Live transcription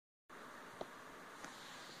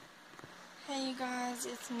Hey guys,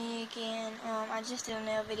 it's me again. I just did a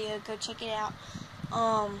nail video. Go check it out.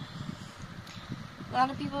 A lot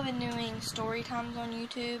of people have been doing story times on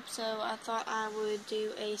YouTube, so I thought I would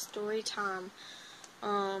do a story time.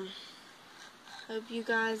 Hope you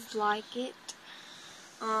guys like it.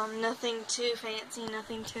 Nothing too fancy,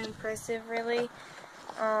 nothing too impressive, really.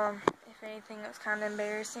 If anything, it was kind of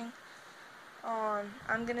embarrassing.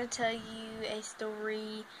 I'm gonna tell you a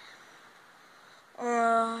story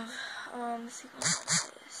of let's see, when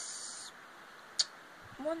was this?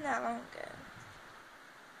 Wasn't that long ago.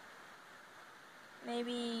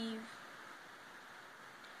 Maybe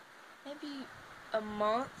a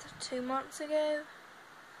month, 2 months ago.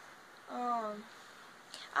 I've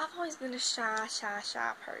always been a shy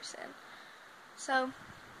person. So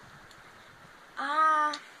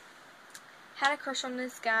I had a crush on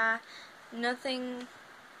this guy. Nothing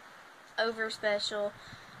over special.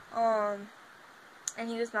 And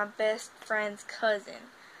he was my best friend's cousin.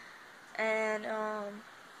 And I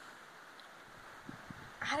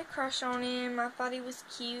had a crush on him. I thought he was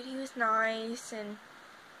cute. He was nice, and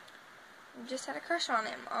just had a crush on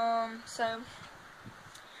him. So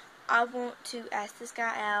I want to ask this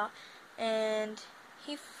guy out, and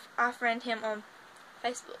I friend him on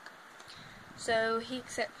Facebook. So he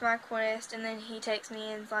accepts my request, and then he texts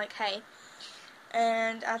me and is like, "Hey,"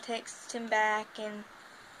 and I text him back, and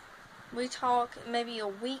we talk. Maybe a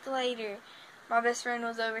week later, my best friend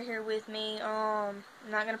was over here with me. I'm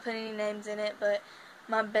not gonna put any names in it, but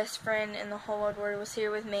my best friend in the whole wide world was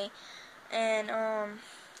here with me, and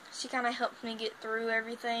she kind of helps me get through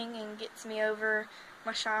everything and gets me over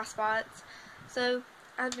my shy spots. So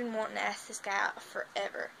I've been wanting to ask this guy out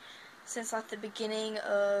forever, since like the beginning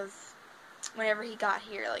of whenever he got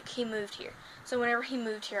here. Like, he moved here, so whenever he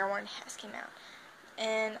moved here, I wanted to ask him out.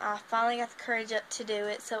 And I finally got the courage up to do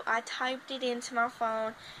it, so I typed it into my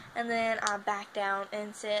phone, and then I backed down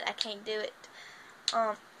and said, I can't do it.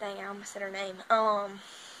 Dang, I almost said her name.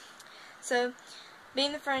 So,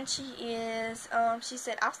 being the friend she is, she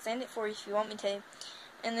said, I'll send it for you if you want me to.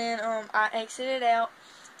 And then, I exited out,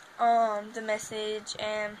 the message,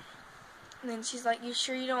 and then she's like, you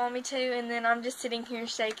sure you don't want me to? And then I'm just sitting here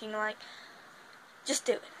shaking, like, just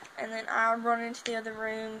do it. And then I run into the other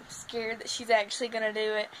room, scared that she's actually gonna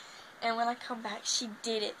do it. And when I come back, she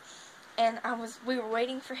did it. And we were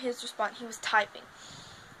waiting for his response. He was typing.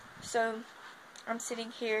 So I'm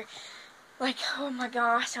sitting here, like, oh my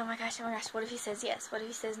gosh. What if he says yes? What if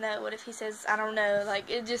he says no? What if he says I don't know? Like,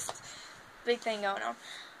 it just big thing going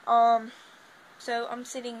on. So I'm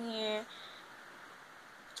sitting here,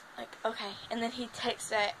 like, okay. And then he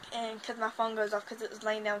texts back, and because my phone goes off because it was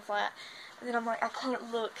laying down flat. And then I'm like, I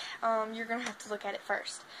can't look. You're going to have to look at it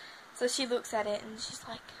first. So she looks at it, and she's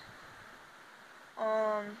like,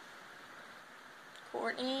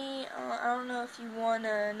 Courtney, I don't know if you want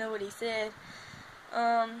to know what he said.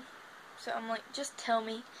 So I'm like, just tell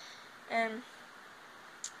me. And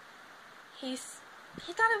he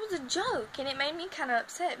thought it was a joke, and it made me kind of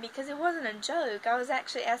upset because it wasn't a joke. I was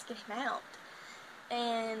actually asking him out.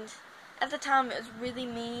 And at the time, it was really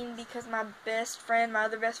mean because my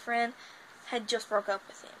other best friend, had just broke up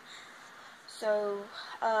with him. So,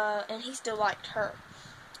 and he still liked her.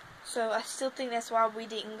 So I still think that's why we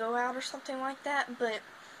didn't go out or something like that. But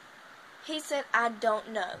he said, I don't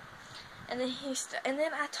know. And then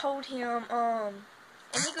I told him, and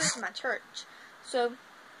he goes to my church. So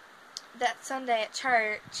that Sunday at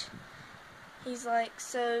church, he's like,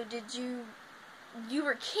 so you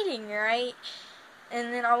were kidding, right?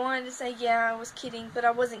 And then I wanted to say, yeah, I was kidding, but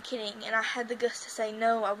I wasn't kidding. And I had the guts to say,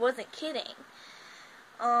 no, I wasn't kidding.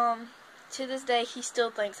 To this day, he still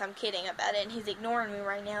thinks I'm kidding about it, and he's ignoring me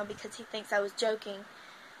right now because he thinks I was joking.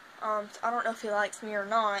 So I don't know if he likes me or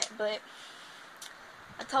not, but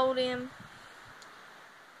I told him,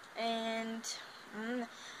 and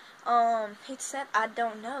he said, I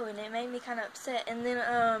don't know, and it made me kind of upset. And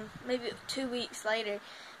then, maybe 2 weeks later,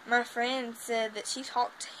 my friend said that she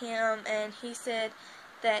talked to him, and he said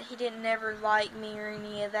that he didn't never like me or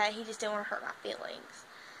any of that. He just didn't want to hurt my feelings.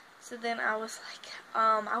 So then I was like,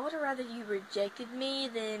 I would have rather you rejected me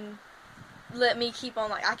than let me keep on.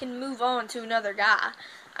 Like, I can move on to another guy.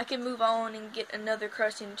 I can move on and get another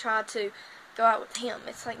crush and try to go out with him.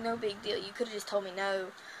 It's like no big deal. You could have just told me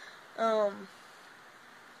no.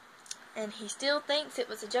 And he still thinks it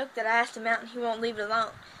was a joke that I asked him out, and he won't leave it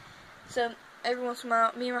alone. So every once in a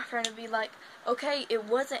while, me and my friend would be like, okay, it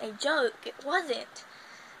wasn't a joke. It wasn't.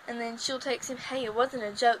 And then she'll text him, hey, it wasn't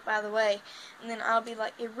a joke, by the way. And then I'll be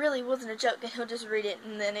like, it really wasn't a joke. And he'll just read it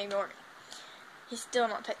and then ignore me. He's still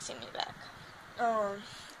not texting me back.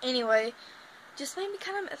 Anyway, just made me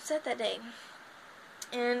kind of upset that day.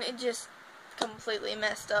 And it just completely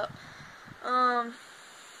messed up. I'm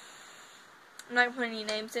not going to put any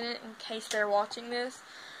names in it in case they're watching this,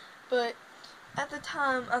 but at the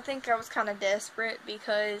time, I think I was kind of desperate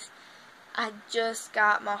because I just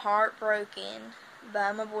got my heart broken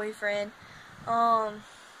by my boyfriend,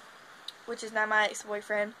 which is now my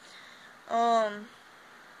ex-boyfriend.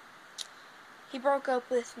 He broke up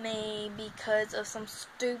with me because of some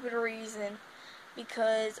stupid reason,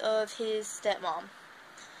 because of his stepmom,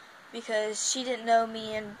 because she didn't know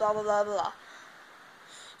me and blah blah blah blah.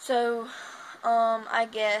 So, I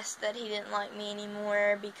guess that he didn't like me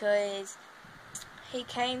anymore because he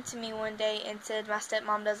came to me one day and said my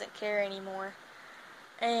stepmom doesn't care anymore.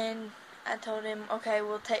 And I told him, okay,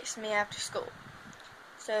 well, text me after school.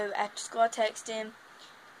 So after school I texted him,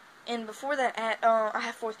 and before that I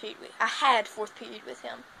had fourth period with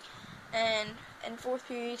him. And in fourth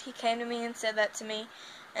period he came to me and said that to me,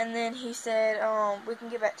 and then he said, we can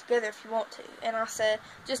get back together if you want to. And I said,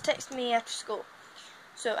 just text me after school.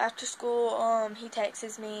 So after school, he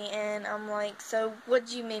texts me, and I'm like, so what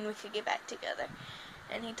do you mean we could get back together?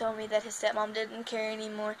 And he told me that his stepmom didn't care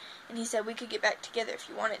anymore, and he said we could get back together if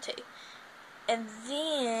you wanted to. And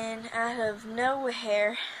then, out of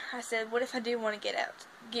nowhere, I said, what if I do want to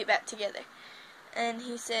get back together? And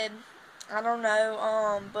he said, I don't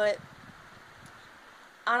know, but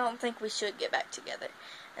I don't think we should get back together.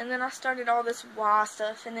 And then I started all this why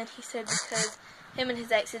stuff, and then he said because him and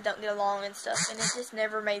his exes don't get along and stuff, and it just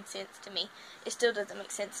never made sense to me. It still doesn't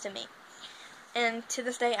make sense to me. And to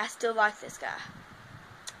this day, I still like this guy.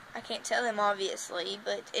 I can't tell him, obviously,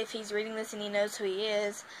 but if he's reading this and he knows who he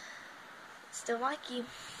is, still like you.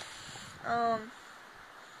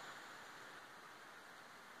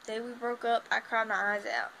 Day we broke up, I cried my eyes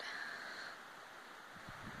out.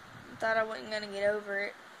 Thought I wasn't gonna get over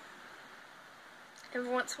it. Every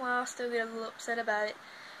once in a while, I still get a little upset about it.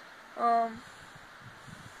 I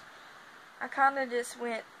kinda just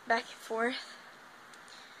went back and forth.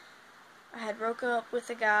 I had broke up with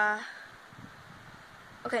a guy.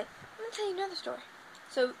 Okay, let me tell you another story.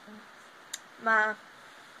 So, my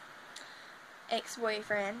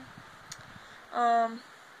ex-boyfriend,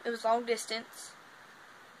 it was long distance.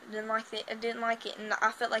 I didn't like it, and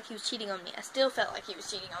I felt like he was cheating on me. I still felt like he was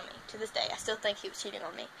cheating on me. To this day, I still think he was cheating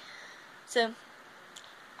on me. So,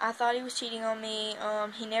 I thought he was cheating on me.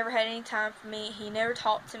 He never had any time for me. He never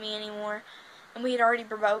talked to me anymore. And we had already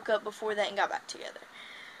broke up before that and got back together.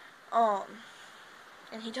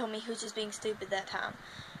 And he told me he was just being stupid that time.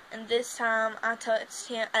 And this time, I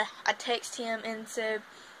texted him and said,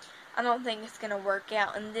 I don't think it's going to work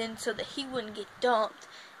out. And then, so that he wouldn't get dumped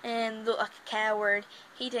and look like a coward,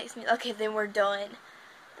 he texted me, okay, then we're done.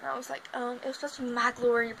 And I was like, it was supposed to be my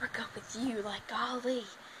glory to break up with you, like, golly.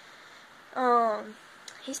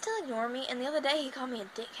 He still ignored me, and the other day, he called me a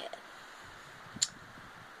dickhead.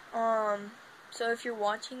 So if you're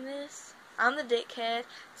watching this, I'm the dickhead,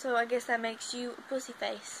 so I guess that makes you a pussy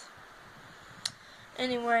face.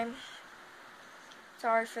 Anyway,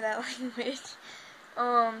 sorry for that language.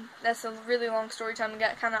 That's a really long story time. I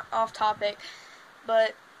got kind of off topic,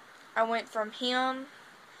 but I went from him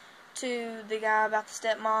to the guy about the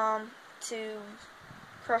stepmom to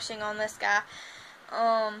crushing on this guy.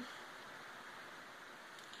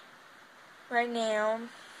 Right now,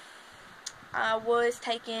 I was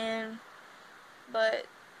taken, but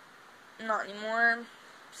not anymore.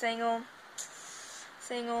 Single,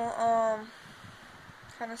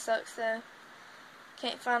 kind of sucks though.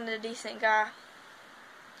 Can't find a decent guy.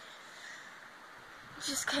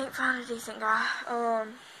 Just can't find a decent guy.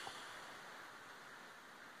 I'm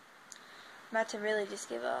about to really just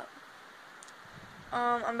give up.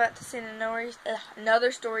 I'm about to send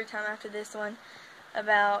another story time after this one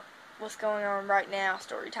about what's going on right now,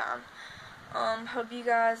 story time. Hope you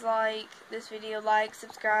guys like this video. Like,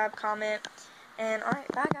 subscribe, comment, and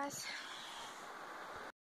alright, bye guys.